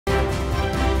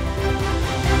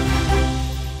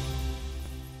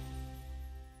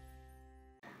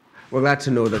We're glad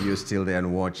to know that you're still there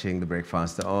and watching The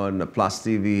Breakfast on Plus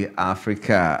TV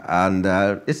Africa. And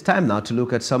it's time now to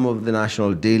look at some of the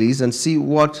national dailies and see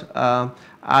what are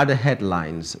the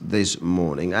headlines this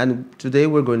morning. And today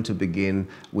we're going to begin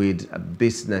with a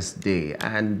business day.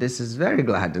 And this is very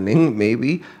gladdening,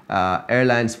 maybe.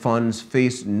 Airlines funds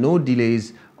face no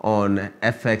delays on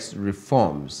FX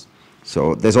reforms.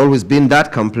 So there's always been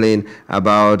that complaint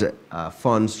about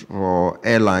funds for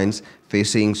airlines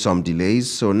facing some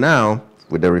delays. So now,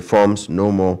 with the reforms,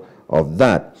 no more of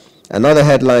that. Another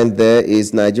headline there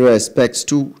is Nigeria expects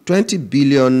 $20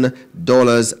 billion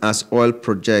as oil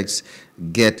projects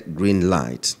get green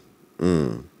light.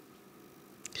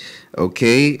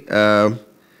 Okay.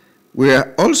 We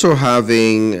are also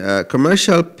having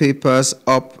commercial papers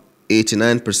up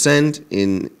 89%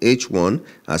 in H1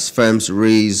 as firms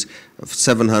raise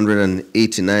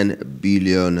 789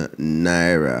 billion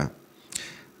naira.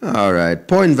 All right.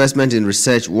 Poor investment in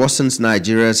research worsens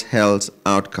Nigeria's health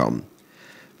outcome.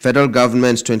 Federal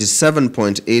government's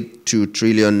 27.82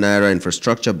 trillion naira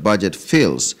infrastructure budget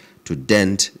fails to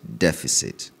dent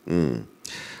deficit.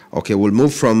 Okay, we'll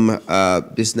move from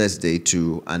Business Day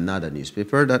to another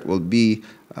newspaper. That will be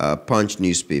Punch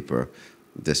newspaper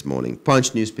this morning.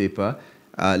 Punch newspaper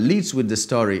leads with the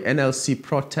story, NLC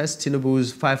protests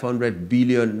Tinubu's 500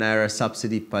 billion naira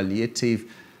subsidy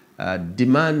palliative,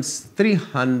 demands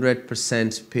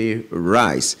 300% pay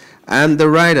rise. And the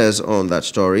writers on that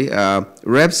story,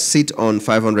 reps sit on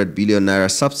 500 billion naira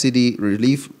subsidy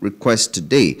relief request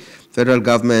today. Federal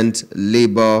government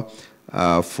labor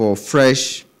for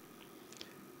fresh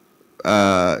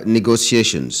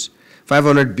negotiations.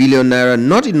 500 billion naira,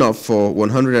 not enough for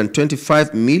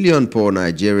 125 million poor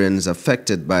Nigerians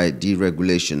affected by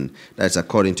deregulation. That's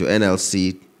according to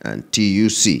NLC and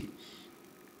TUC.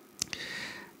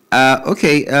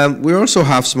 We also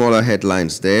have smaller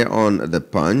headlines there on the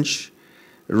Punch.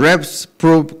 Reps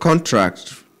probe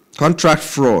contract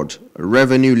fraud,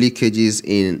 revenue leakages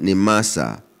in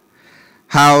Nimasa.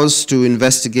 House to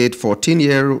investigate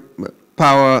 14-year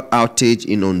power outage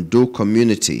in Ondo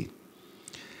community.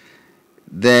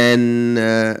 Then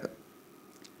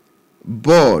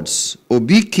boards,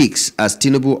 Obi kicks as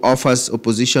Tinubu offers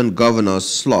opposition governors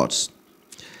slots.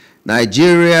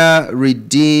 Nigeria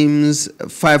redeems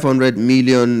 $500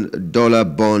 million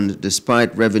bond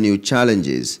despite revenue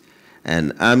challenges.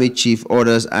 And Army Chief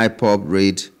orders IPOB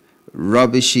raid,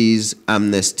 rubbishes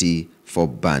amnesty for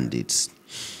bandits.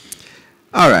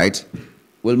 All right.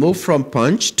 We'll move from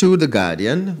Punch to The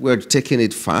Guardian. We're taking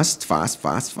it fast,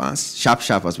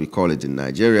 sharp, as we call it in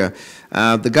Nigeria.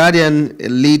 The Guardian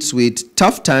leads with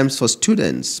tough times for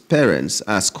students, parents,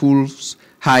 as schools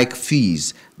hike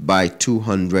fees by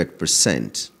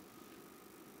 200%.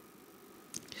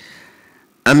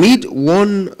 Amid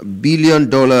 $1 billion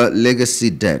legacy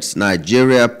debts,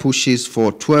 Nigeria pushes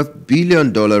for $12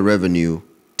 billion revenue,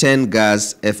 10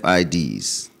 gas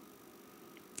FIDs.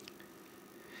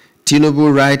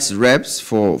 Tinubu writes reps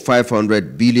for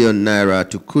 500 billion naira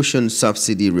to cushion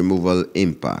subsidy removal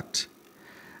impact.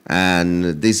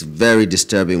 And this very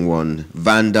disturbing one,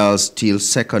 vandals steal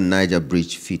second Niger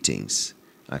bridge fittings.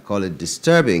 I call it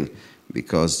disturbing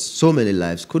because so many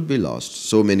lives could be lost,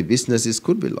 so many businesses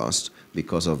could be lost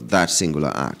because of that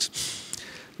singular act.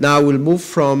 Now we'll move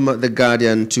from The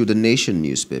Guardian to The Nation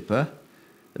newspaper.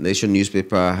 The Nation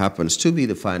newspaper happens to be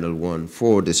the final one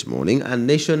for this morning, and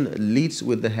Nation leads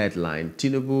with the headline,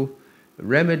 Tinubu,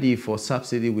 remedy for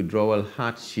subsidy withdrawal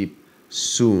hardship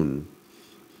soon.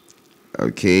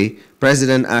 Okay.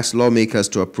 President asks lawmakers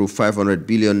to approve 500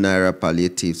 billion naira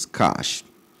palliatives cash.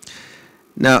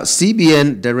 Now,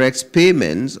 CBN directs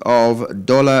payments of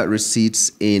dollar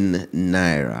receipts in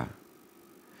naira.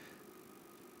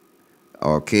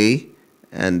 Okay.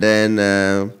 And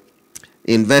then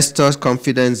investors'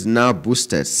 confidence now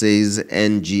boosted, says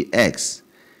NGX.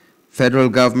 Federal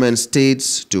government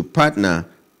states to partner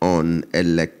on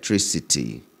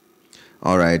electricity.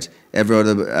 All right. Every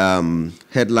other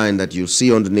headline that you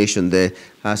see on The Nation there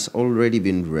has already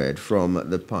been read from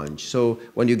The Punch. So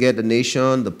when you get The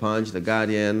Nation, The Punch, The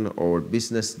Guardian, or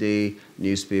Business Day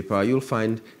newspaper, you'll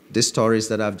find the stories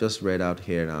that I've just read out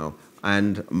here now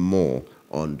and more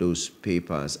on those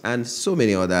papers and so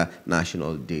many other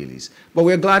national dailies. But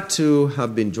we're glad to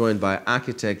have been joined by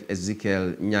architect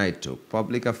Ezekiel Nya Etok,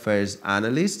 public affairs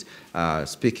analyst,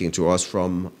 speaking to us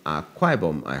from Akwa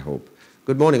Ibom, I hope.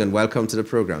 Good morning and welcome to the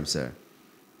program, sir.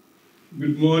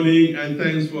 Good morning and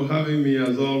thanks for having me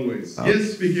as always.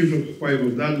 Yes, speaking from Akwa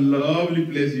Ibom, that lovely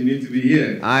place, you need to be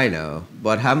here. I know,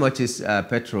 but how much is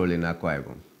petrol in Akwa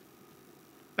Ibom?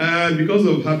 Because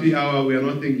of happy hour, we are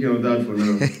not thinking of that for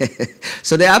now.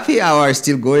 So the happy hour is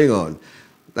still going on.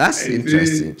 That's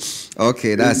interesting.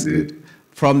 Okay, that's good.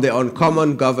 From the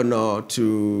uncommon governor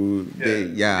to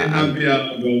the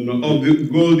governor of the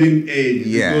golden age,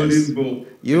 yes, the golden boy.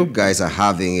 You guys are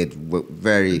having it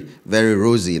very, very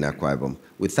rosy in Akwa Ibom.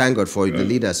 We thank God for the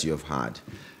leaders you have had.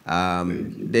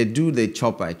 They do the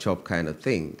chop by chop kind of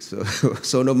thing. So,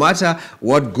 so no matter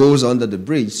what goes under the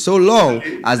bridge, so long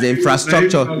as the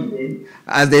infrastructure,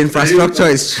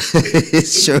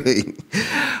 is showing.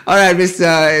 All right,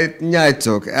 Mr. Nya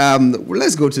Etok,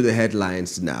 let's go to the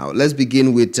headlines now. Let's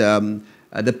begin with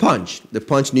the Punch. The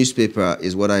Punch newspaper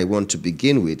is what I want to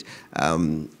begin with.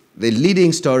 The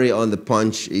leading story on the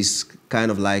Punch is kind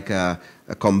of like a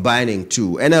combining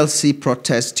two. NLC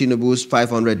protests Tinubu's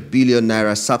 500 billion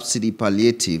naira subsidy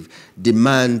palliative,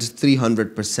 demand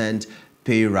 300%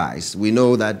 pay rise. We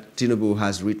know that Tinubu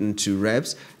has written to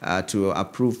reps to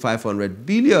approve 500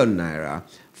 billion naira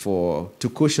to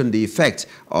cushion the effect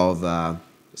of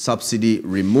subsidy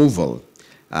removal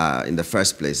in the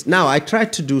first place. Now, I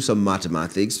tried to do some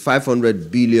mathematics. 500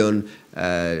 billion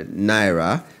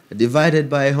naira divided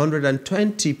by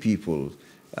 120 people,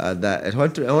 that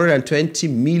 120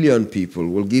 million people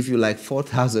will give you like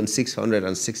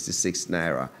 4,666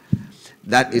 naira.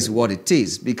 That is what it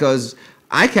is, because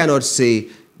I cannot say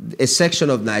a section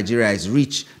of Nigeria is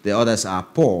rich, the others are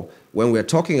poor. When we're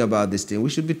talking about this thing, we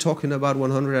should be talking about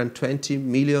 120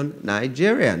 million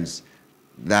Nigerians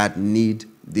that need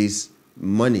this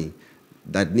money,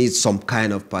 that need some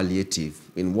kind of palliative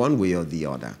in one way or the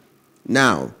other.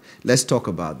 Now, let's talk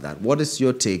about that. What is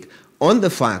your take on the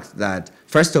fact that,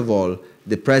 first of all,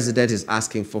 the president is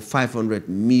asking for 500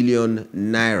 million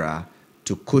naira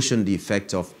to cushion the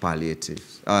effect of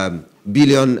palliatives,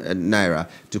 billion naira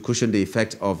to cushion the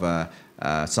effect of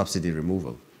subsidy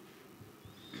removal?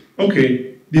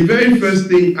 Okay, the very first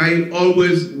thing, I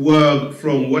always work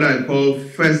from what I call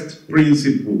first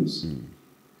principles.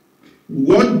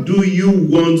 What do you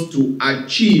want to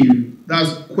achieve?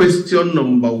 That's question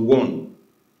number one.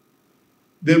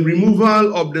 The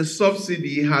removal of the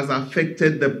subsidy has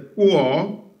affected the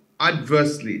poor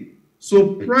adversely.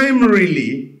 So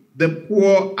primarily, the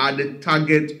poor are the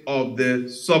target of the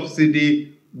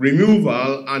subsidy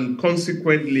removal and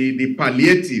consequently the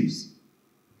palliatives.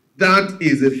 That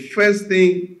is the first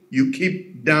thing you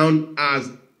keep down as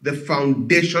the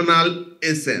foundational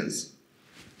essence.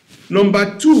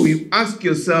 Number two, you ask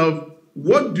yourself,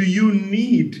 what do you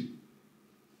need?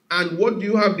 And what do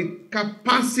you have the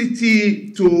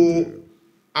capacity to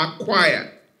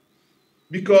acquire?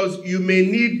 Because you may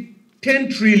need 10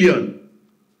 trillion,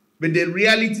 but the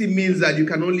reality means that you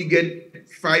can only get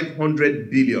 500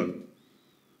 billion.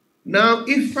 Now,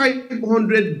 if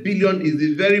 500 billion is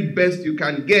the very best you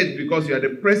can get because you are the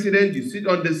president, you sit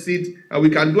on the seat, and we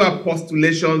can do our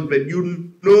postulations, but you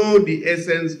know the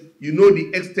essence, you know the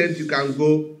extent you can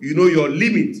go, you know your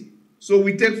limit. So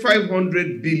we take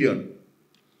 500 billion.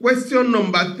 Question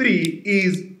number three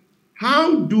is,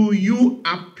 how do you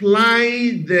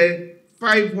apply the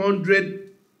 500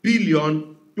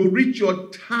 billion to reach your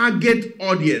target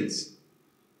audience?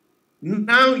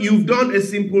 Now you've done a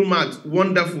simple math.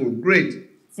 Wonderful, great.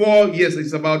 Yes,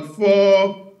 it's about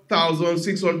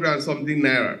 4,600 and something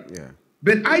naira. Yeah.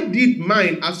 But I did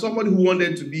mine as somebody who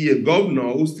wanted to be a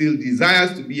governor, who still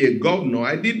desires to be a governor.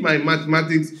 I did my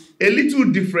mathematics a little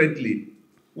differently.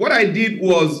 What I did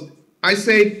was, I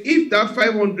said, if that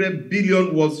 500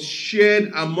 billion was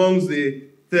shared amongst the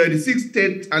 36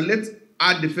 states, and let's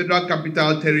add the Federal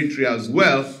Capital Territory as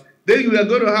well, then we are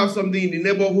going to have something in the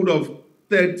neighborhood of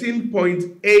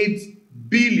 13.8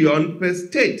 billion per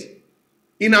state.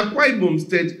 In Akwa Ibom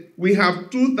State, we have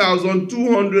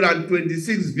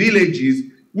 2,226 villages,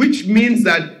 which means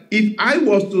that if I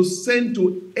was to send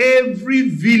to every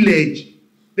village,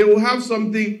 they will have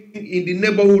something in the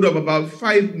neighborhood of about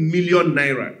 5 million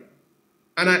naira.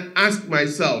 And I asked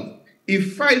myself,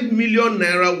 if 5 million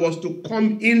naira was to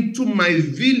come into my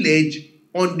village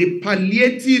on the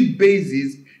palliative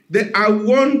basis, there are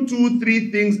 1, 2,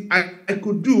 3 things I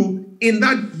could do in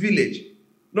that village.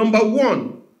 Number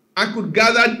one, I could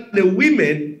gather the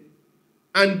women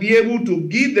and be able to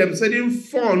give them certain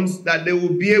funds that they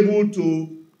will be able to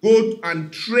go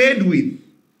and trade with,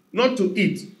 not to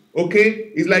eat,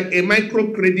 okay? It's like a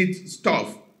microcredit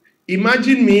stuff.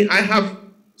 Imagine me, I have,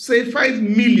 say, 5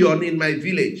 million in my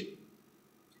village.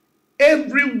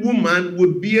 Every woman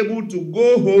would be able to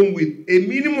go home with a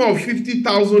minimum of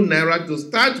 50,000 naira to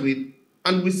start with,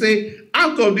 and we say,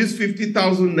 out of this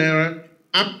 50,000 naira,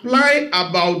 apply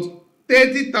about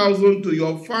 30,000 to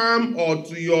your farm or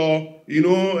to your,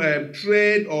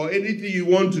 trade or anything you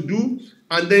want to do,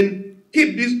 and then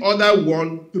keep this other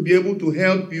one to be able to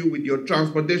help you with your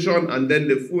transportation and then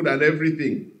the food and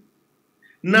everything.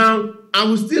 Now, I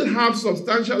will still have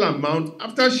substantial amount.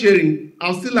 After sharing,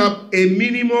 I'll still have a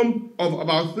minimum of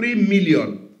about 3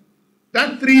 million.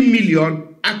 That 3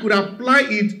 million, I could apply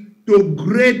it to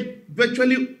grade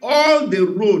virtually all the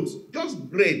roads, just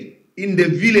grade in the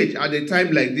village at a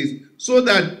time like this, so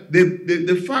that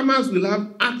the farmers will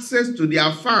have access to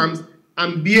their farms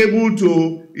and be able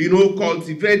to,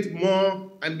 cultivate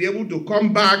more and be able to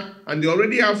come back, and they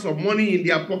already have some money in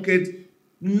their pocket.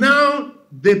 Now,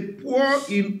 they pour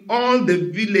in all the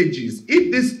villages.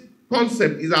 If this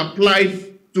concept is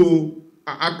applied to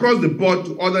across the board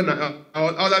to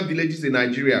other villages in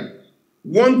Nigeria,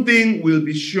 one thing will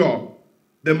be sure: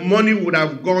 the money would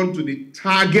have gone to the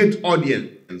target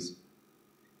audience.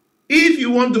 If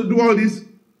you want to do all these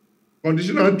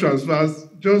conditional transfers,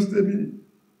 just a minute.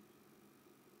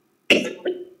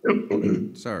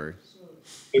 Sorry.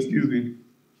 Excuse me.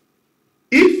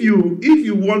 If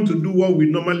you want to do what we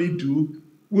normally do,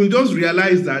 we'll just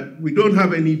realize that we don't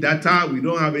have any data, we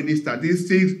don't have any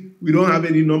statistics, we don't have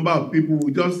any number of people.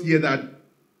 We just hear that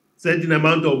certain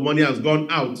amount of money has gone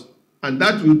out, and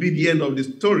that will be the end of the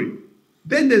story.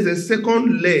 Then there's a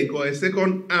second leg or a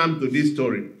second arm to this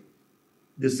story.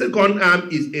 The second arm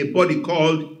is a body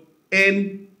called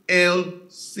NLC.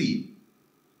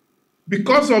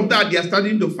 Because of that, they are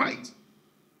starting to fight.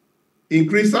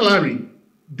 Increase salary,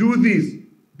 do this,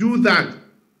 do that.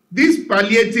 This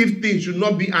palliative thing should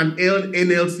not be an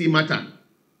NLC matter.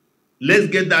 Let's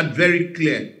get that very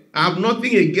clear. I have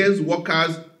nothing against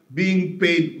workers being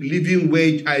paid living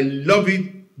wage. I love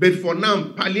it. But for now,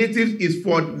 palliative is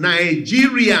for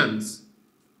Nigerians.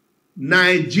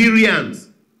 Nigerians.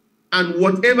 And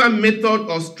whatever method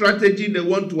or strategy they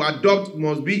want to adopt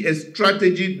must be a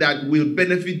strategy that will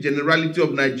benefit generality of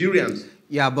Nigerians.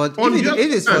 Yeah, but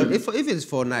if it's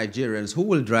for Nigerians, who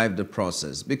will drive the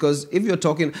process? Because if you're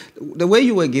talking, the way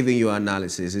you were giving your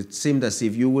analysis, it seemed as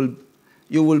if you will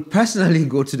personally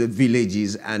go to the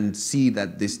villages and see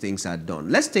that these things are done.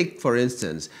 Let's take, for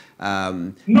instance,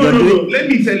 No. Let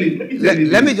me tell you.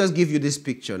 Let me just give you this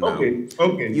picture now.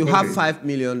 Okay. You have 5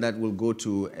 million that will go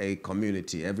to a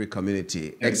community, every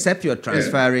community, except you're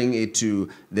transferring it to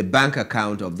the bank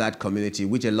account of that community,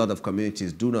 which a lot of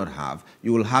communities do not have.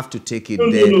 You will have to take it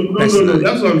there personally. No.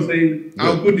 That's what I'm saying.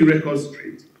 I'll put the record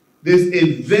straight. There's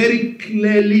a very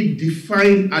clearly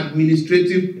defined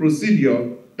administrative procedure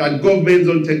that governments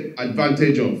don't take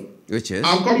advantage of. Which is?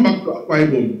 I'll come back to Akwa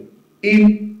Ibom.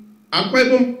 Akwa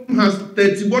Ibom has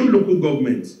 31 local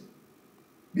governments.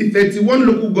 The 31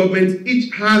 local governments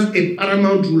each has a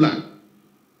paramount ruler.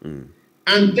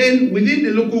 And then within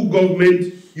the local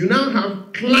government, you now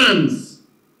have clans.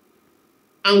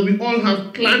 And we all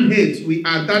have clan heads. We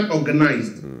are that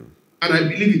organized. And I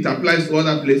believe it applies to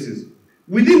other places.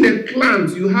 Within the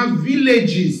clans, you have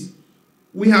villages.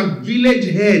 We have village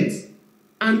heads.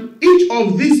 And each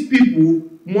of these people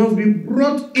must be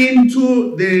brought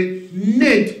into the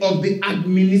net of the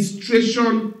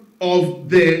administration of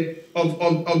the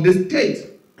state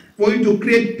for you to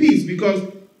create peace. Because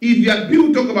if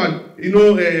people talk about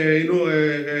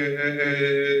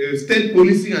state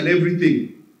policing and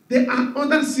everything, there are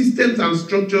other systems and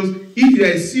structures if you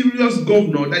are a serious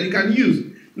governor that you can use.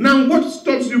 Now, what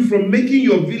stops you from making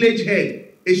your village head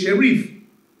a sheriff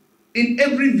in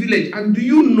every village? And do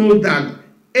you know that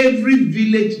every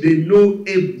village, they know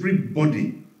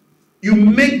everybody? You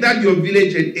make that your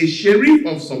village head a sheriff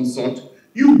of some sort.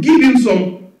 You give him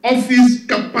some office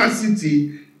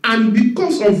capacity, and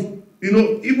because of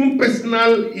even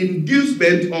personal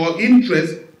inducement or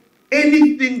interest,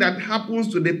 anything that happens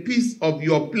to the peace of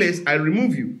your place, I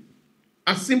remove you.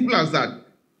 As simple as that.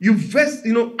 You first,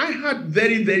 I had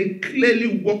very, very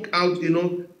clearly worked out,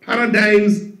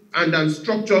 paradigms and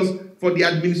structures for the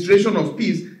administration of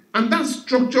peace. And that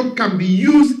structure can be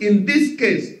used in this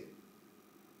case.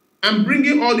 I'm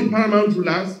bringing all the paramount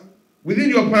rulers. Within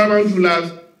your paramount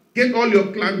rulers, get all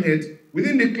your clan heads.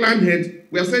 Within the clan head,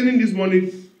 we are sending this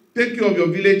money, take care of your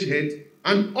village head.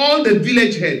 And all the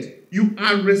village heads, you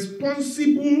are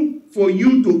responsible for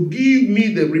you to give me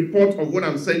the report of what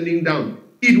I'm sending down.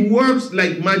 It works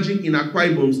like magic in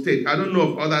Akwa Ibom State. I don't know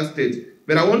of other states.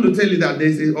 But I want to tell you that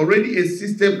there's already a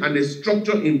system and a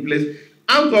structure in place.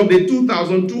 Out of the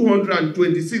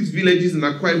 2,226 villages in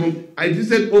Akwa Ibom, I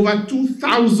visited over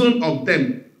 2,000 of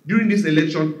them during this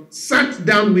election, sat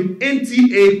down with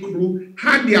NTA crew,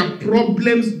 had their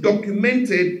problems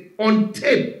documented on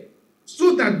tape.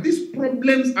 so that these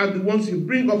problems are the ones you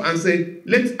bring up and say,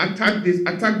 let's attack this,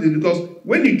 because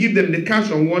when you give them the cash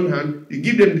on one hand, you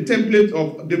give them the template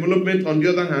of development on the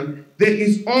other hand, there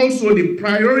is also the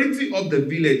priority of the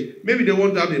village. Maybe they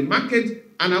want to have a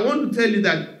market, and I want to tell you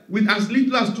that with as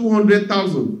little as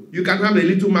 200,000, you can have a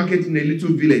little market in a little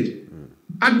village.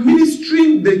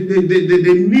 Administering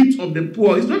the needs of the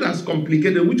poor is not as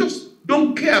complicated. We just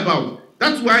don't care about.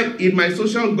 That's why in my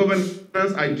social governance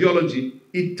ideology,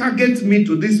 it targets me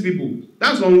to these people.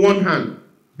 That's on one hand.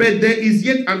 But there is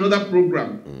yet another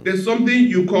program. There's something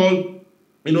you call,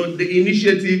 the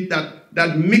initiative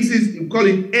that mixes, you call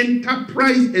it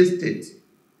enterprise estates.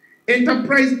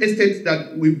 Enterprise estates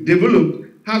that we've developed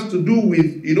has to do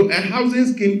with, a housing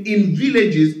scheme in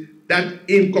villages that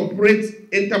incorporates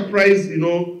enterprise,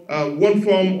 one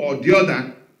form or the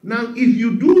other. Now, if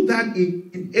you do that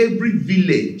in every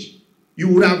village, you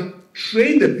would have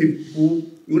trained the people,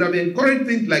 you would have encouraged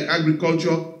things like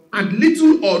agriculture at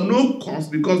little or no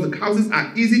cost because the houses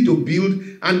are easy to build.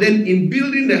 And then in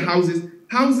building the houses,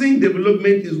 housing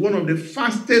development is one of the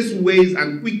fastest ways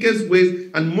and quickest ways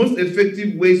and most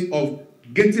effective ways of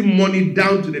getting money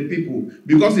down to the people.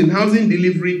 Because in housing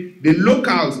delivery, the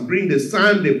locals bring the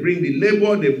sand, they bring the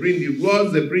labor, they bring the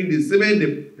rods, they bring the cement,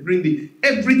 they bring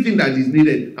everything that is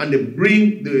needed, and they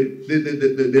bring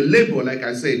the labor, like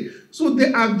I said. So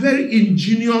there are very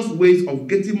ingenious ways of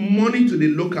getting money to the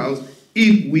locals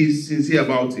if we're sincere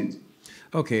about it.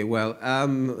 Okay, well,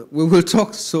 we will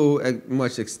talk so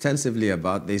much extensively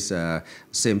about this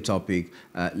same topic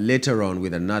later on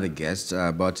with another guest,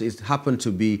 but it happened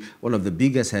to be one of the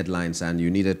biggest headlines and you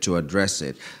needed to address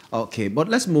it. Okay, but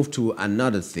let's move to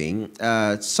another thing.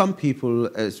 Some people,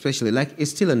 especially, like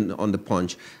it's still on the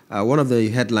Punch, one of the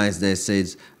headlines there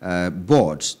says,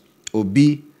 boards,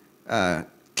 Obi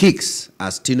kicks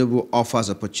as Tinubu offers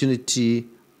opportunity,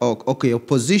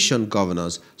 opposition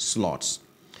governors slots.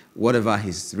 Whatever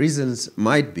his reasons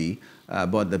might be,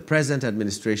 but the present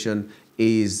administration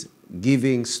is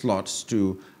giving slots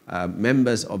to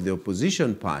members of the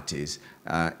opposition parties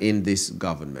in this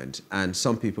government, and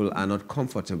some people are not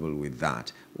comfortable with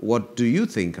that. What do you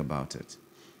think about it?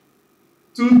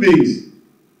 Two things.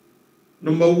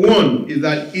 Number one is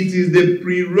that it is the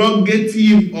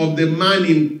prerogative of the man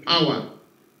in power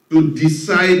to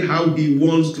decide how he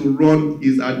wants to run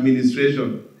his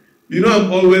administration.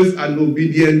 I'm always an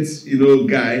obedient,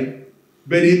 guy.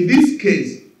 But in this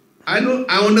case, I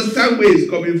understand where he's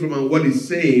coming from and what he's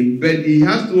saying, but he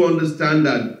has to understand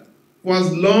that for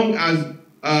as long as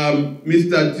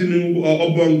Mr. Tinubu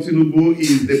or Obong Tinubu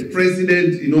is the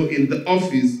president, in the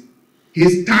office,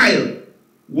 his style,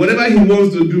 whatever he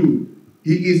wants to do,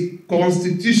 he is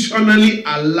constitutionally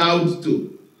allowed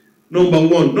to. Number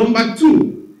one. Number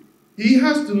two, he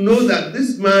has to know that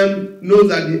this man knows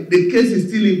that the case is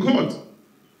still in court,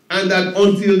 and that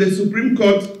until the Supreme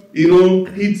Court,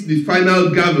 hits the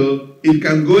final gavel, it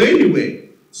can go anywhere.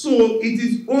 So it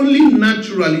is only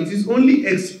natural, it is only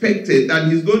expected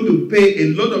that he's going to pay a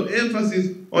lot of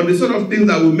emphasis on the sort of things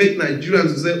that will make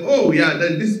Nigerians say, oh yeah,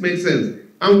 this makes sense.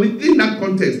 And within that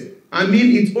context,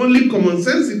 it's only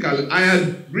commonsensical. I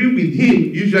agree with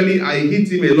him. Usually I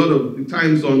hit him a lot of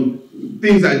times on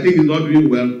things I think he's not doing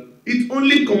well. It's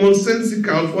only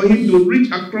commonsensical for him to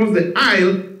reach across the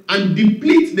aisle and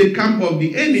deplete the camp of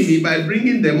the enemy by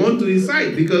bringing them onto his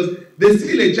side, because there's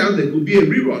still a chance there could be a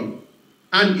rerun.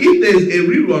 And if there's a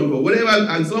rerun or whatever,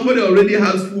 and somebody already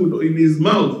has food in his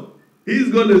mouth,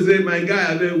 he's going to say, my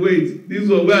guy, wait, this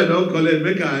one where I don't collect,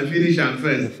 make I finish am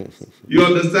first. You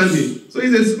understand me? So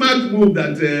it's a smart move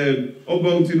that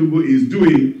Obong Tinubu is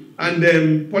doing,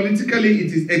 and politically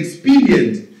it is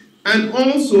expedient. And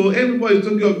also, everybody is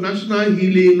talking of national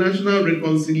healing, national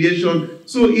reconciliation.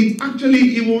 So it actually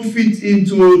even fits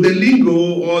into the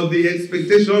lingo or the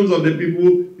expectations of the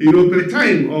people, per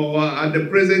time or at the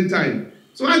present time.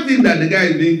 So I think that the guy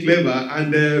is being clever,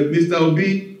 and Mr.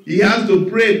 Obi, he has to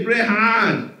pray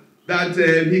hard that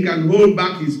he can hold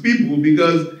back his people,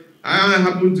 because I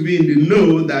happen to be in the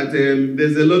know that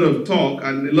there's a lot of talk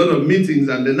and a lot of meetings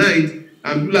at the night.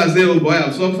 And people are saying, oh boy,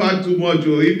 I've suffered too much,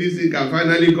 or if this thing can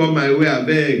finally come my way, I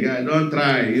beg, I don't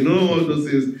try, all those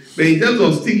things. But in terms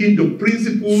of sticking to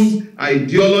principles,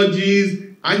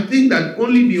 ideologies, I think that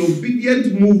only the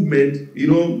obedient movement,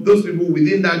 those people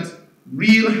within that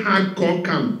real hardcore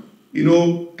camp,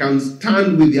 can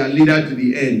stand with their leader to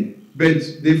the end. But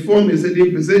they form a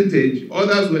certain percentage.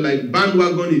 Others were like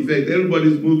bandwagon effect.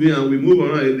 Everybody's moving and we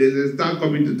move on. If there's a star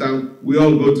coming to town, we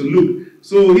all go to look.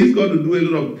 So he's got to do a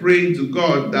lot of praying to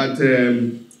God that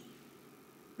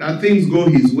that things go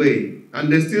his way,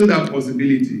 and there's still that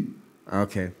possibility.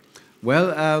 Okay.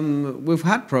 Well, we've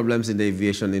had problems in the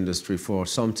aviation industry for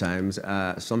some time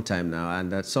now,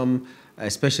 and that some,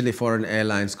 especially foreign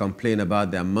airlines, complain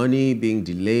about their money being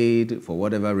delayed for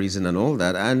whatever reason and all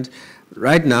that. And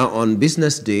right now, on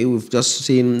business day, we've just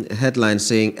seen headlines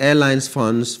saying airlines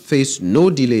funds face no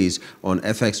delays on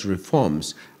FX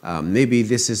reforms. Maybe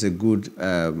this is a good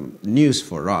news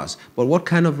for us. But what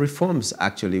kind of reforms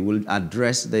actually will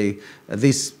address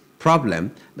this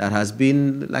problem that has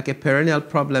been like a perennial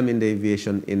problem in the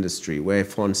aviation industry, where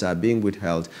funds are being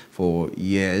withheld for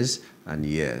years and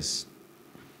years?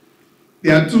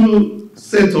 There are two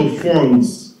sets of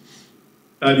funds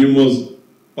that you must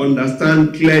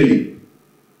understand clearly.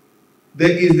 There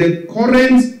is the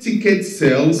current ticket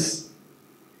sales.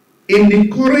 In the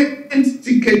current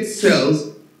ticket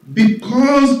sales,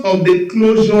 because of the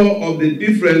closure of the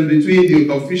difference between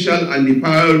the official and the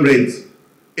parallel rates,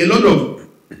 a lot of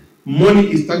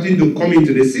money is starting to come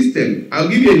into the system. I'll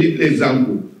give you a little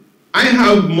example. I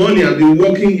have money, I've been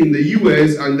working in the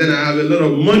US, and then I have a lot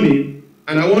of money,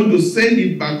 and I want to send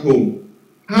it back home.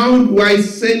 How do I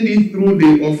send it through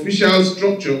the official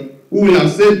structure who will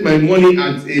have sent my money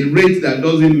at a rate that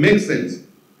doesn't make sense?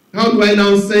 How do I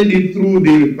now send it through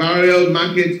the parallel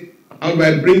market? How do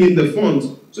I bring in the funds?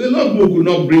 So a lot of people could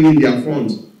not bring in their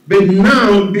funds. But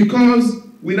now, because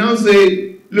we now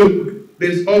say, look,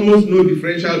 there's almost no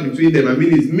differential between them. I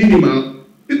mean, it's minimal.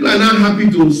 People are now happy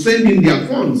to send in their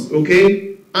funds,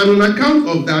 okay? And on account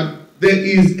of that, there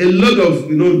is a lot of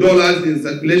dollars in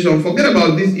circulation. Forget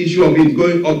about this issue of it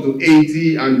going up to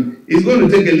 80, and it's going to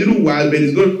take a little while, but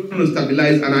it's going to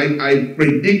stabilize. And I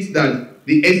predict that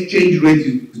the exchange rate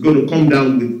is going to come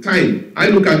down with time. I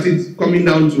look at it coming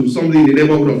down to something in the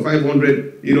neighborhood of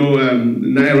 500,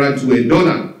 naira to a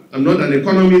dollar. I'm not an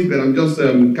economist, but I'm just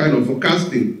kind of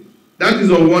forecasting. That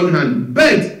is on one hand.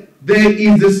 But there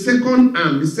is the second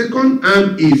arm. The second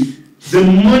arm is the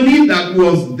money that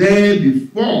was there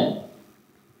before.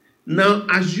 Now,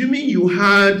 assuming you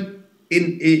had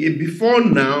before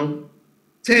now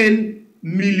 $10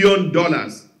 million,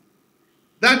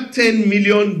 that $10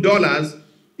 million,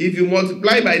 if you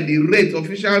multiply by the rate,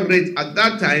 official rate at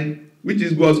that time, which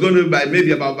was going to be by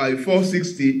maybe about by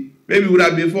 460, maybe it would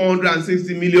have been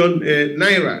 460 million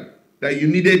naira that you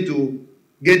needed to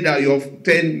get that your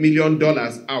 $10 million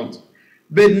out.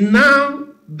 But now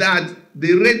that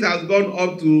the rate has gone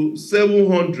up to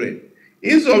 700,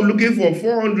 instead of looking for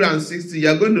 460,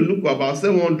 you're going to look for about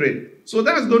 700. So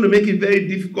that's going to make it very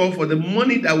difficult for the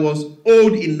money that was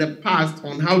owed in the past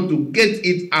on how to get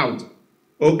it out.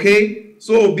 Okay?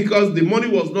 So because the money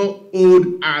was not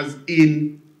owed as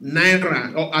in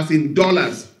naira or as in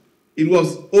dollars, it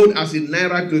was owed as in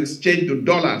naira to exchange to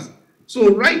dollars.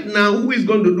 So right now, who is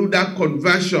going to do that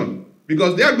conversion?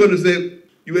 Because they are going to say,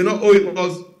 you were not owing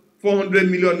us 400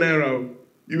 million naira.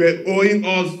 You were owing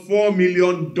us $4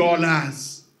 million.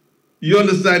 You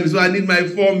understand? So I need my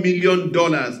 $4 million.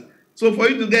 So for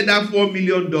you to get that $4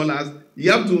 million,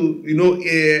 you have to,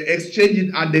 exchange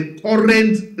it at the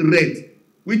current rate,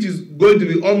 which is going to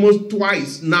be almost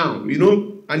twice now,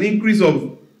 an increase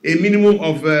of a minimum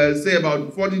of, say,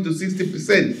 about 40 to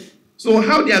 60%. So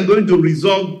how they are going to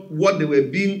resolve what they were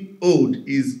being owed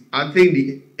is, I think,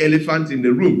 the elephant in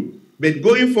the room. But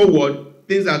going forward,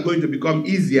 things are going to become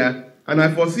easier, and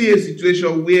I foresee a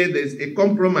situation where there's a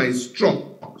compromise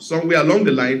struck somewhere along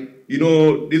the line.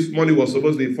 This money was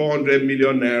supposed to be 400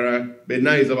 million naira, but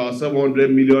now it's about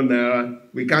 700 million naira.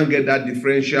 We can't get that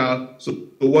differential. So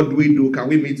what do we do? Can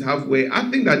we meet halfway? I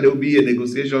think that there will be a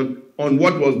negotiation on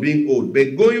what was being owed.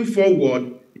 But going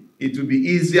forward, it will be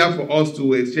easier for us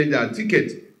to exchange our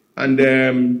ticket. And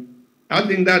I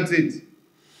think that's it.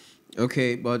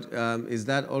 Okay, but is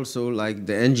that also like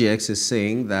the NGX is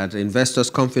saying that investors'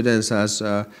 confidence has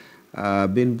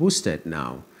been boosted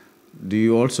now? Do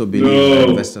you also believe that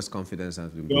investors' confidence has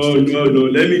been boosted? No.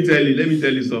 Let me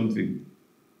tell you something.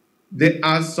 There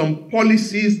are some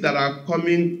policies that are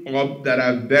coming up that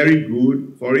are very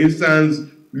good. For instance,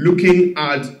 looking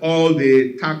at all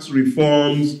the tax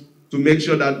reforms to make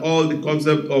sure that all the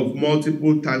concept of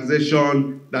multiple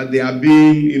taxation, that they are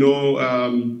being,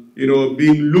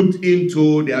 being looked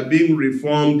into, they are being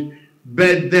reformed.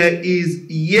 But there is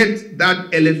yet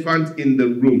that elephant in the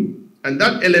room. And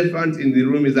that elephant in the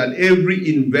room is that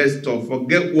every investor,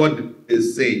 forget what they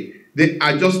say, they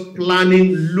are just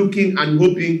planning, looking and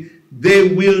hoping.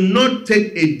 They will not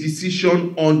take a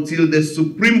decision until the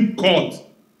Supreme Court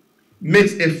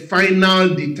makes a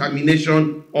final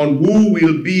determination on who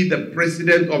will be the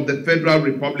president of the Federal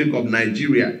Republic of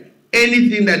Nigeria.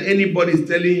 Anything that anybody is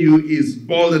telling you is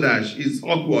balderdash, is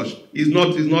hogwash, is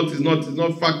not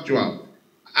factual.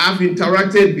 I've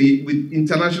interacted with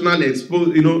international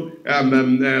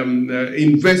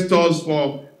investors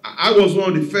for. I was one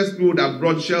of the first people that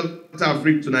brought Shelter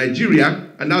Africa to Nigeria,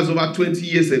 and that was over 20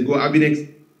 years ago. I've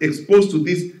been exposed to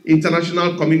this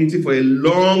international community for a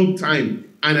long time,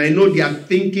 and I know they are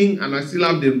thinking, and I still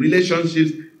have the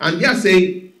relationships, and they are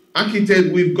saying,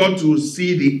 architect, we've got to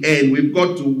see the end. We've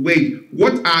got to wait.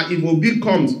 What are, if Obi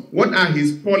comes, what are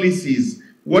his policies?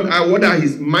 What are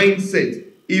his mindset?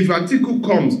 If Atiku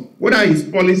comes, what are his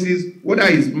policies? What are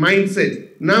his mindset?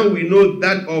 Now we know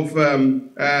that of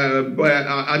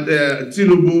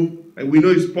Tinubu, we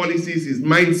know his policies, his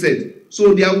mindset.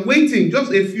 So they are waiting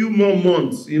just a few more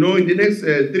months, in the next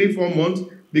 3-4 months,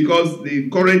 because the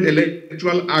current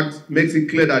Electoral Act makes it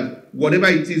clear that whatever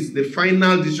it is, the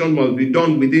final decision must be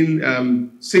done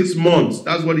within 6 months.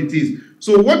 That's what it is.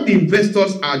 So what the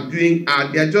investors are doing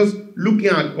they are just looking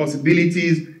at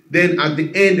possibilities. Then at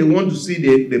the end, they want to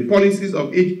see the policies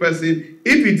of each person.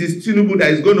 If it is Tinubu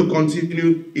that is going to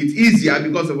continue, it's easier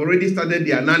because they've already started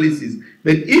the analysis.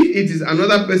 But if it is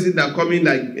another person that coming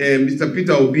like Mr.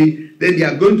 Peter Obi, then they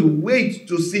are going to wait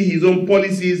to see his own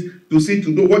policies, to see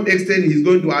to what extent he's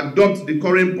going to adopt the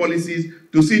current policies,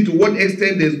 to see to what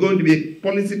extent there's going to be a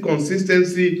policy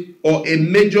consistency or a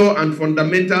major and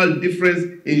fundamental difference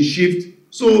in shift.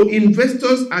 So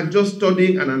investors are just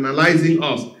studying and analyzing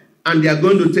us. And they are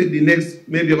going to take the next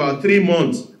maybe about 3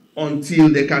 months until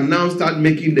they can now start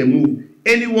making the move.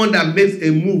 Anyone that makes a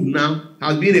move now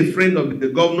has been a friend of the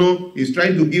governor, is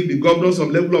trying to give the governor some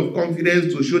level of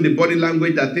confidence to show the body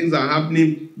language that things are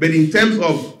happening. But in terms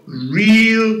of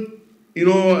real,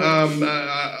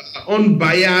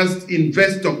 unbiased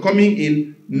investor coming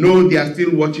in, no, they are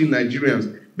still watching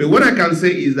Nigerians. But what I can say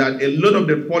is that a lot of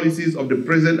the policies of the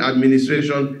present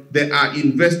administration, they are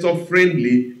investor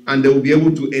friendly, and they will be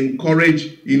able to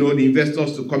encourage, the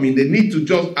investors to come in. They need to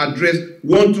just address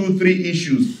 1, 2, 3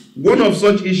 issues. One of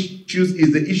such issues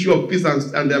is the issue of peace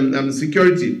and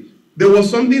security. There was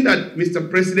something that Mr.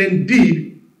 President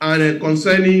did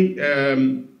concerning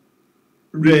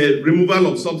removal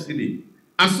of subsidy.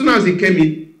 As soon as he came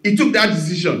in, he took that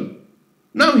decision.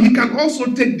 Now he can also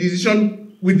take decision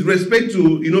with respect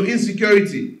to,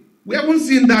 insecurity. We haven't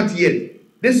seen that yet.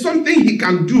 There's something he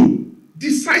can do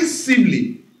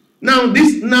decisively. Now,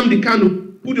 this Nnamdi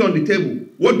Kanu put it on the table.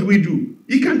 What do?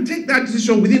 He can take that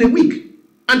decision within a week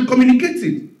and communicate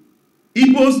it.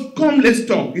 Igbos, come, let's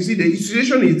talk. You see, the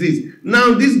situation is this.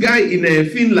 Now, this guy in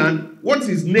Finland, what's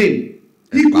his name?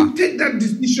 He could take that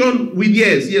decision with,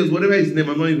 yes, whatever his name,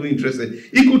 I'm not even interested.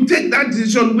 He could take that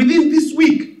decision within this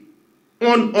week.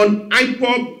 On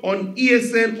IPOB, on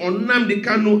ESN, on Nnamdi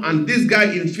Kanu, and this guy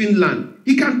in Finland.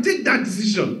 He can take that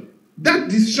decision. That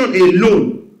decision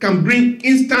alone can bring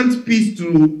instant peace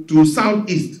to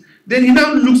Southeast. Then he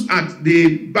now looks at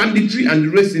the banditry and the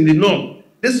rest in the North.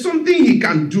 There's something he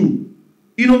can do.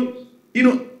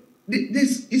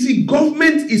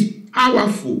 Government is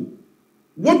powerful.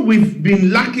 What we've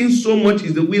been lacking so much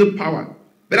is the willpower.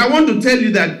 But I want to tell you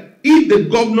that if the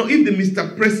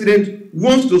Mr. President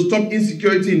wants to stop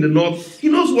insecurity in the North, he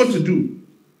knows what to do.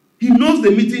 He knows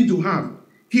the meeting to have.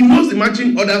 He knows the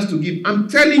marching orders to give. I'm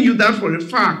telling you that for a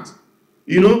fact.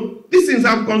 These things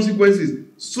have consequences.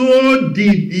 So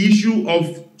did the issue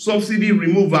of subsidy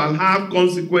removal have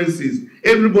consequences.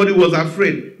 Everybody was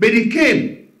afraid. But it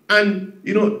came. And,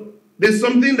 there's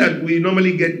something that we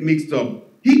normally get mixed up.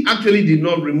 He actually did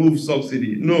not remove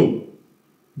subsidy. No.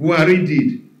 Buhari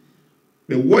did.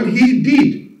 But what he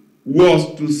did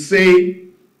was to say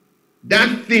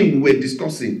that thing we were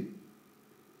discussing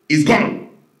is gone.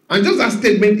 And just that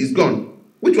statement is gone,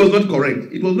 which was not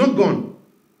correct. It was not gone.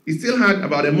 He still had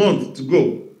about a month to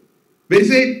go. But he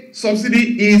said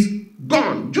subsidy is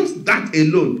gone. Just that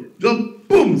alone. Just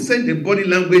boom, sent a body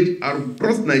language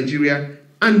across Nigeria.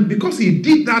 And because he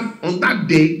did that on that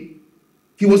day,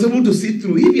 he was able to see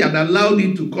through. If he had allowed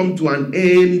it to come to an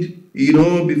end,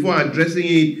 before addressing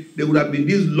it, there would have been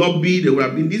this lobby, there would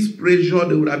have been this pressure,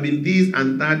 there would have been this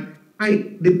and that.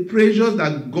 The pressures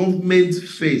that governments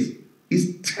face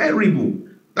is terrible.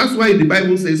 That's why the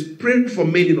Bible says, pray for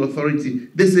men in authority.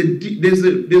 There's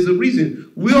a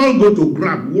reason. We all go to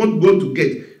grab, won't go to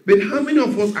get. But how many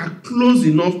of us are close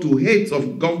enough to heads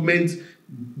of governments,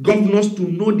 governors, to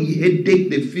know the headache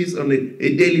they face on a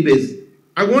daily basis?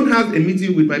 I once had a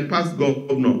meeting with my past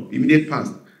governor, immediate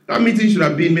past. That meeting should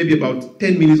have been maybe about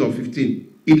 10 minutes or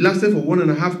 15. It lasted for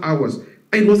 1.5 hours.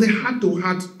 And it was a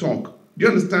heart-to-heart talk. Do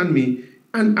you understand me?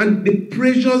 And the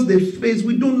pressures they face,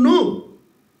 we don't know.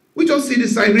 We just see the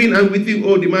siren and we think,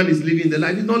 oh, the man is living the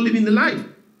life. He's not living the life.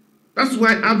 That's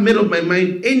why I've made up my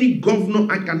mind, any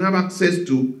governor I can have access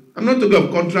to, I'm not talking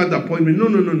of contract appointment. No.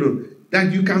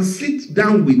 that you can sit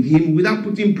down with him without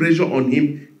putting pressure on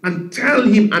him and tell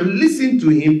him and listen to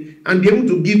him and be able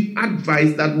to give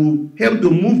advice that will help to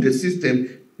move the system.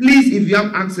 Please, if you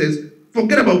have access,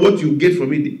 forget about what you get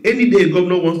from it. Any day a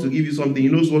governor wants to give you something, he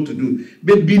knows what to do.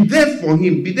 But be there for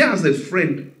him. Be there as a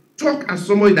friend. Talk as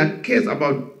somebody that cares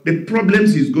about the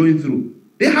problems he's going through.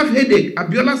 They have headache.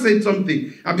 Abiola said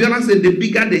something. Abiola said the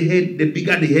bigger the head, the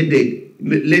bigger the headache.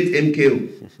 Late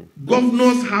MKO.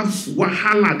 Governors have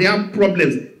wahala. They have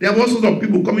problems. There are all sorts of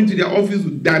people coming to their office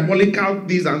with diabolical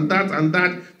this and that and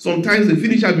that. Sometimes they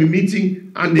finish at the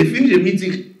meeting and they finish a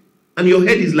meeting and your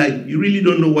head is like, you really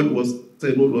don't know what was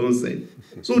said, what wasn't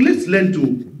said. So let's learn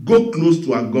to go close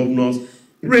to our governors,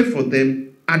 pray for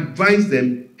them, advise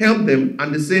them, help them,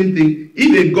 and the same thing.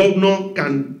 If a governor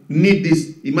can need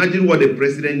this, imagine what the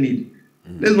president needs.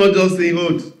 Let's not just say,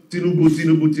 oh,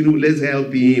 Tinubu, let's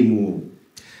help him. Oh.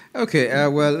 Okay,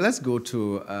 well, let's go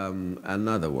to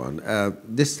another one.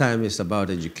 This time it's about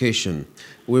education.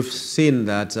 We've seen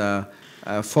that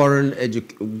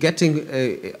getting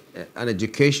an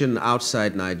education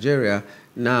outside Nigeria,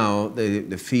 now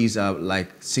the fees are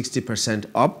like 60%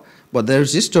 up. But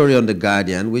there's this story on The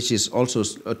Guardian, which is also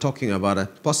talking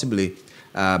about possibly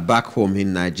back home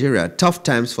in Nigeria. Tough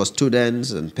times for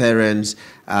students and parents.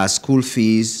 School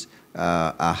fees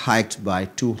are hiked by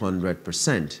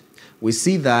 200%. We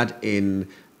see that in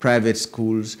private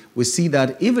schools. We see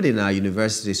that even in our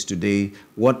universities today,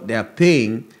 what they're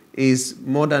paying is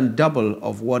more than double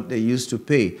of what they used to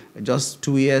pay just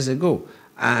 2 years ago.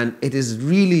 And it is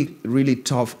really, really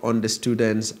tough on the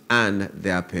students and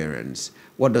their parents.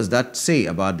 What does that say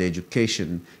about the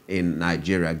education in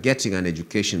Nigeria, getting an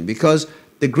education? Because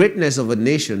the greatness of a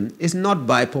nation is not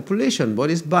by population,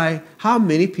 but it's by how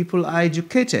many people are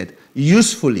educated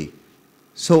usefully.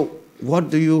 So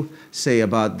what do you say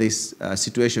about this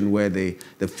situation where the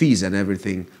fees and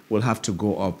everything will have to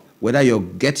go up? Whether you're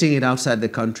getting it outside the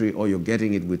country or you're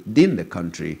getting it within the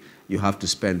country, you have to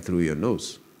spend through your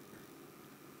nose.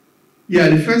 Yeah,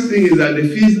 the first thing is that the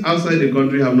fees outside the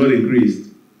country have not increased.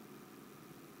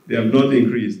 They have not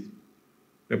increased.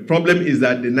 The problem is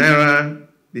that the Naira,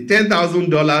 the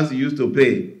 $10,000 you used to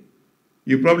pay,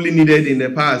 you probably needed in the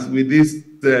past with this,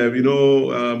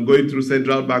 going through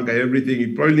central bank and everything,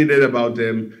 you probably needed about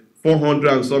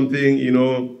 400 and something,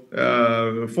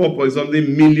 4 point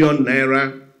something million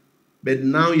Naira. But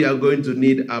now you are going to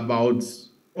need about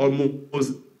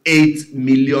almost 8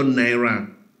 million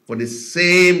Naira for the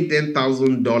same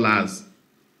 $10,000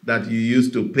 that you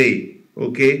used to pay,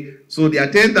 okay? So their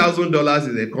 $10,000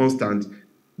 is a constant,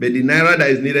 but the Naira that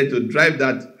is needed to drive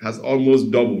that has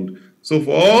almost doubled. So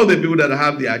for all the people that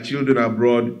have their children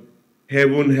abroad,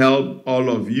 heaven help all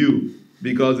of you,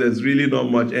 because there's really not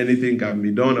much anything can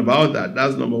be done about that.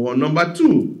 That's number one. Number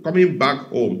two, coming back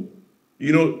home,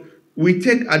 we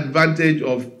take advantage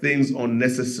of things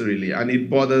unnecessarily, and it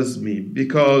bothers me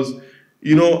because,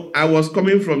 I was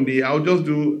coming from I'll just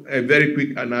do a very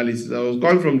quick analysis. I was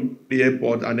coming from the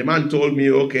airport, and the man told me,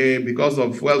 okay, because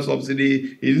of fuel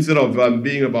subsidy, instead of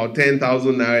being about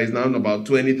 10,000 Naira, it's now about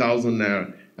 20,000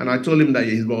 Naira. And I told him that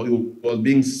he was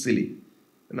being silly.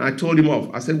 And I told him off.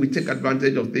 I said, we take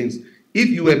advantage of things. If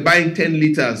you were buying 10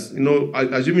 liters,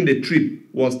 assuming the trip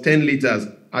was 10 liters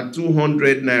at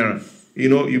 200 Naira,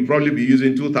 you probably be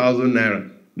using 2,000 Naira.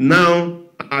 Now,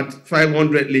 at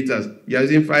 500 liters, you're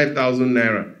using 5,000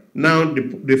 Naira. Now,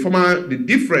 the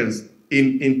difference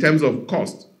in terms of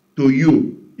cost to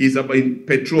you is about, in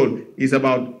petrol is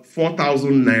about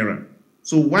 4,000 Naira.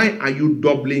 So why are you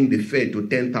doubling the fare to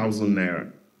 10,000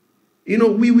 Naira?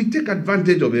 We take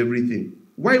advantage of everything.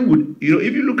 Why would,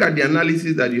 if you look at the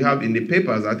analysis that you have in the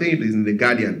papers, I think it is in The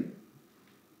Guardian,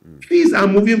 fees are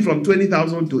moving from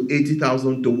 20,000 to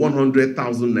 80,000 to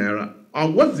 100,000 Naira.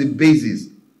 And what's the basis?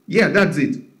 Yeah, that's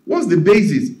it. What's the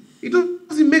basis? It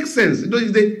doesn't make sense.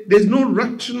 There's no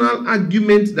rational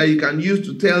argument that you can use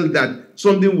to tell that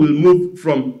something will move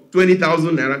from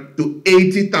 20,000 Naira to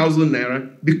 80,000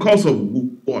 Naira because of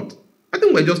what? I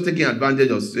think we're just taking advantage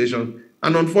of the situation.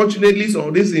 And unfortunately, some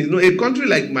of these things, a country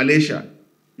like Malaysia,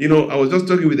 I was just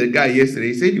talking with a guy yesterday.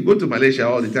 He said, you go to Malaysia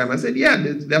all the time. I said, yeah,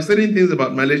 there are certain things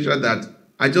about Malaysia that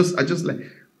I just like.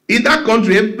 In that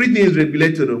country, everything is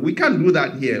regulated. We can't do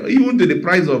that here. Even to the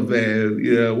price of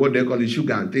what they call it,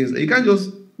 sugar and things. You can't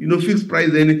just, fix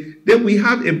price. Then we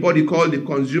have a body called the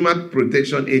Consumer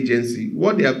Protection Agency.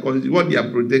 What they are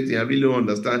protecting, I really don't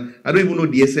understand. I don't even know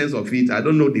the essence of it. I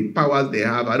don't know the powers they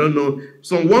have. I don't know.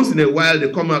 So once in a while,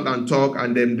 they come out and talk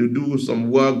and then they do some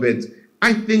work. But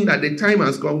I think that the time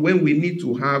has come when we need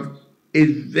to have a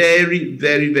very,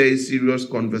 very, very serious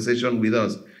conversation with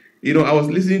us. You know, I was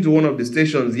listening to one of the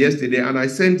stations yesterday, and I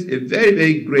sent a very,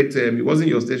 very great, it wasn't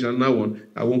your station, that one,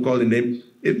 I won't call the name,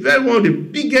 one of the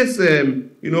biggest,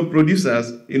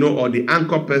 producers, or the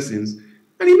anchor persons,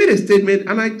 and he made a statement,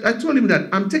 and I told him that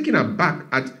I'm taken aback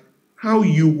at how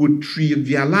you would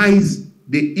trivialize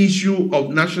the issue of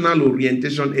National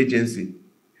Orientation Agency.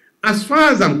 As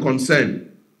far as I'm concerned,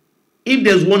 if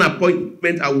there's one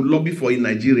appointment I would lobby for in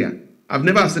Nigeria, I've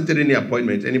never accepted any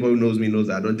appointment. Anybody who knows me knows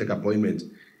that I don't take appointments.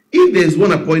 If there's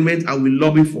one appointment I will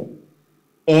lobby for,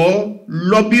 or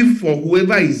lobby for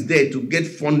whoever is there to get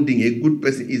funding, a good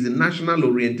person, is the National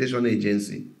Orientation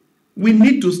Agency. We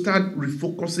need to start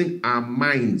refocusing our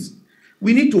minds.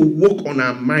 We need to work on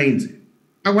our minds.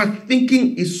 Our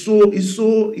thinking is so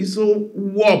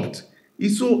warped,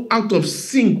 is so out of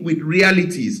sync with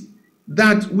realities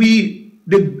that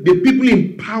the people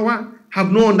in power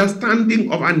have no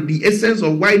understanding of and the essence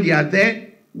of why they are there.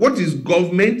 What is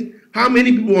government? How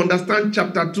many people understand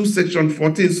Chapter 2, Section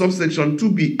 14, subsection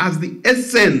 2B as the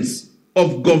essence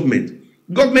of government?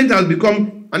 Government has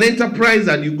become an enterprise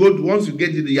that you go to, once you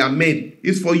get it, you are made.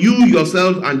 It's for you,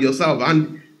 yourself, and yourself.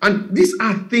 And these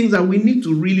are things that we need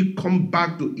to really come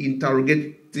back to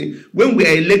interrogating. When we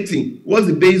are electing, what's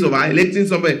the basis of our electing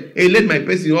somebody? Hey, let my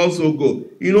person also go.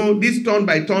 You know, this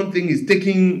turn-by-turn thing is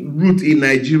taking root in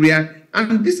Nigeria.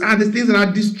 And these are the things that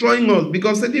are destroying us,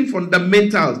 because certain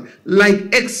fundamentals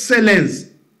like excellence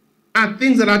are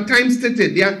things that are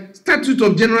time-stated. They are statutes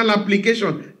of general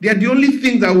application. They are the only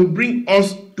things that will bring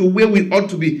us to where we ought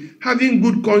to be. Having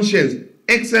good conscience,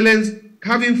 excellence,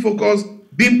 having focus,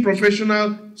 being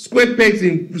professional, square pegs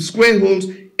in square holes,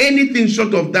 anything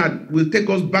short of that will take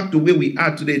us back to where we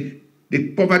are today, the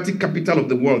poverty capital of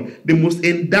the world, the most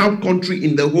endowed country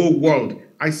in the whole world.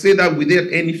 I say that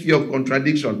without any fear of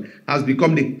contradiction, has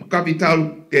become the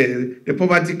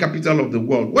poverty capital of the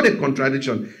world. What a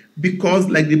contradiction. Because,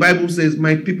 like the Bible says,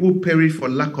 my people perish for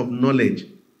lack of knowledge.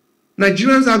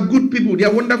 Nigerians are good people. They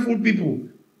are wonderful people.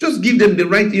 Just give them the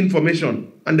right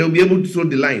information and they'll be able to toe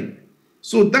the line.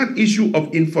 So that issue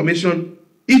of information,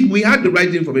 if we had the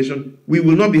right information, we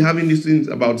will not be having these things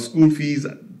about school fees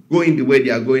going the way they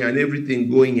are going and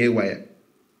everything going haywire.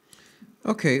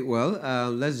 Okay, well,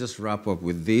 let's just wrap up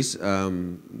with this.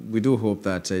 We do hope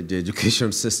that the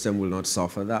education system will not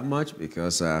suffer that much,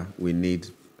 because we need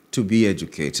to be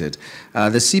educated.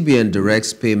 The CBN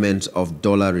directs payment of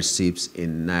dollar receipts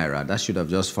in Naira. That should have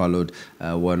just followed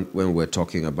when we're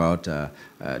talking about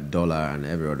dollar and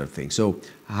every other thing. So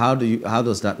how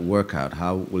does that work out?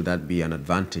 How will that be an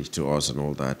advantage to us and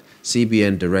all that?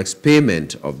 CBN directs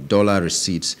payment of dollar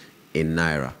receipts in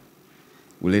Naira.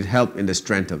 Will it help in the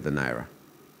strength of the Naira?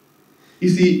 You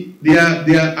see,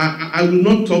 I will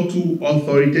not talk too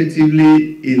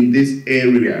authoritatively in this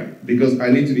area because I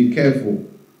need to be careful.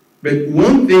 But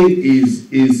one thing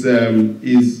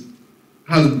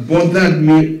has bothered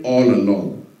me all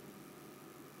along.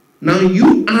 Now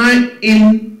you are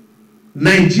in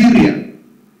Nigeria.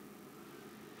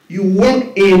 You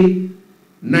work in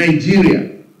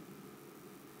Nigeria,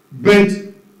 but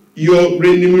your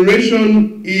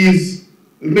remuneration is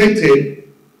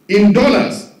rated in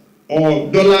dollars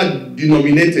or dollar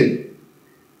denominated.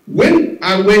 When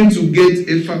I went to get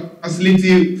a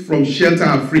facility from Shelter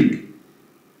Afrique,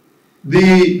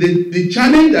 the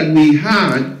challenge that we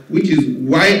had, which is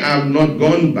why I've not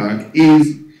gone back,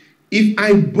 is if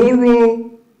I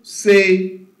borrow,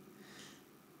 say,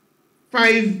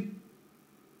 $5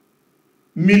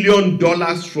 million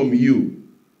from you,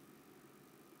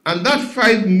 and that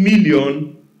 $5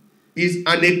 million is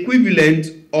an equivalent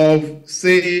of,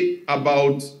 say,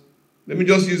 about, let me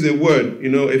just use a word,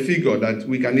 a figure that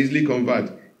we can easily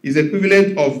convert, is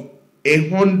equivalent of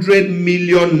 100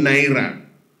 million naira.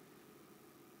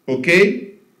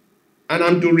 Okay? And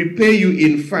I'm to repay you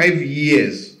in 5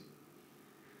 years.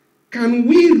 Can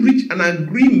we reach an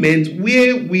agreement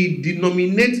where we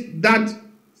denominate that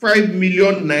 5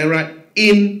 million naira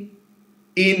in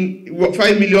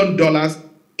 $5 million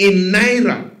in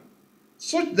naira,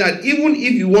 such that even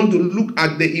if you want to look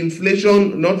at the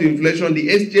the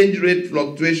exchange rate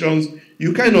fluctuations,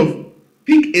 you kind of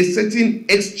pick a certain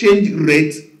exchange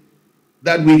rate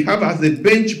that we have as a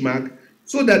benchmark,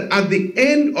 so that at the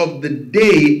end of the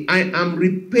day, I am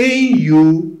repaying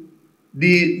you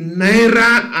the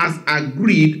naira as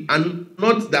agreed, and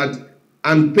not that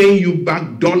I'm paying you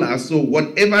back dollars. So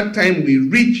whatever time we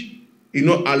reach,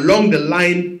 along the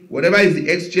line, whatever is the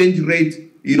exchange rate,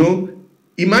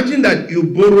 imagine that you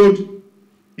borrowed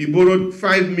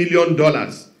 $5 million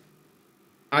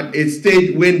at a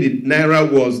stage when the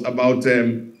naira was about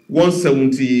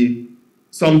 170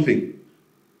 something.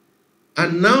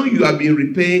 And now you have been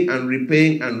repaying and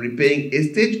repaying and repaying. A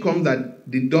stage comes that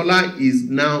the dollar is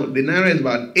now, the naira is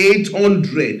about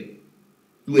 800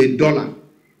 to a dollar.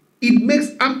 It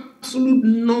makes absolute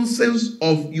nonsense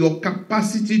of your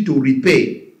capacity to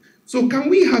repay. So can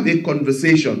we have a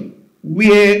conversation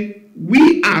where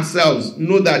we ourselves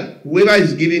know that whoever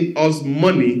is giving us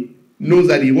money knows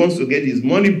that he wants to get his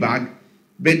money back,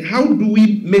 but how do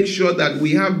we make sure that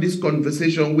we have this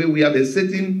conversation where we have a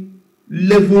certain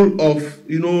level of,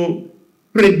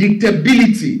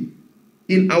 predictability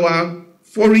in our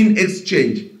foreign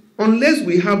exchange? Unless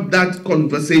we have that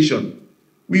conversation,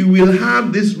 we will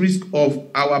have this risk of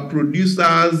our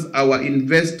producers, our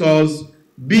investors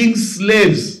being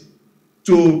slaves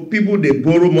to people they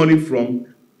borrow money from,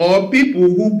 or people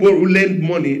who lend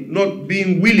money not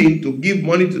being willing to give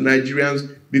money to Nigerians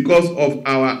because of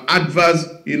our adverse,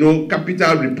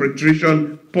 capital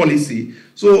repatriation policy.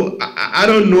 So I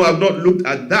don't know, I've not looked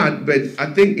at that, but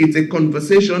I think it's a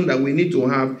conversation that we need to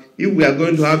have if we are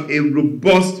going to have a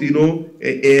robust,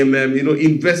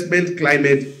 investment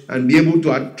climate and be able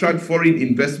to attract foreign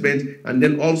investment and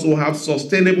then also have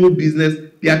sustainable business.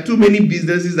 There are too many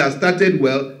businesses that started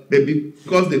well, but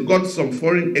because they got some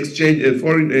foreign exchange,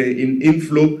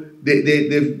 inflow,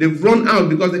 they've run out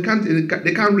because they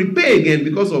can't repay again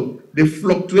because of the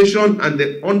fluctuation and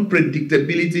the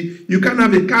unpredictability. You can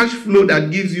have a cash flow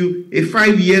that gives you a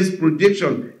 5 years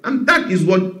projection, and that is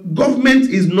what government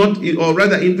is not, or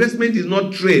rather investment is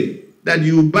not trade that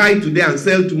you buy today and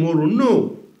sell tomorrow.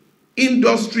 No,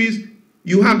 industries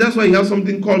you have. That's why you have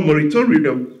something called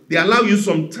moratorium. They allow you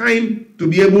some time to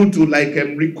be able to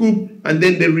recoup, and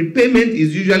then the repayment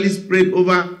is usually spread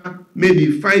over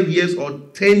maybe 5 years or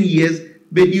 10 years.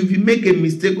 But if you make a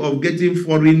mistake of getting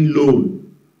foreign loan,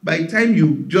 by the time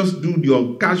you just do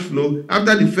your cash flow,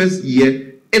 after the first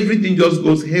year, everything just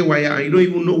goes haywire and you don't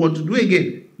even know what to do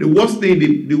again. The worst thing,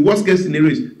 the worst case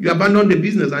scenario is you abandon the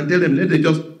business and tell them, let them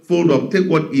just fold up, take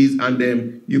what is,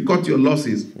 and you cut your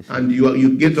losses and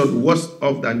you get out worse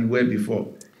off than you were before.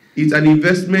 It's an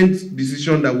investment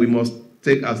decision that we must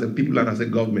take as a people and as a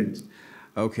government.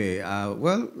 Okay,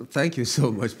 well, thank you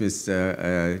so much,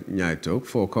 Mr. Nya Etok,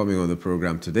 for coming on the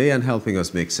program today and helping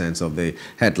us make sense of the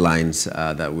headlines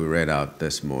that we read out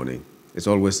this morning. It's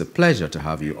always a pleasure to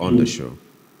have you on the show.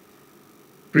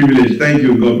 Privilege. Thank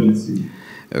you. God bless you.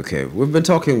 Okay, we've been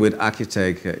talking with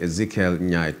architect Ezekiel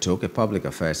Nya Etok, a public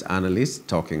affairs analyst,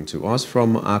 talking to us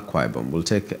from Akwa Ibom. We'll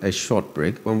take a short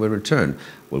break. When we return,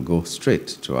 we'll go straight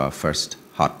to our first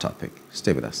hot topic.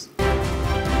 Stay with us.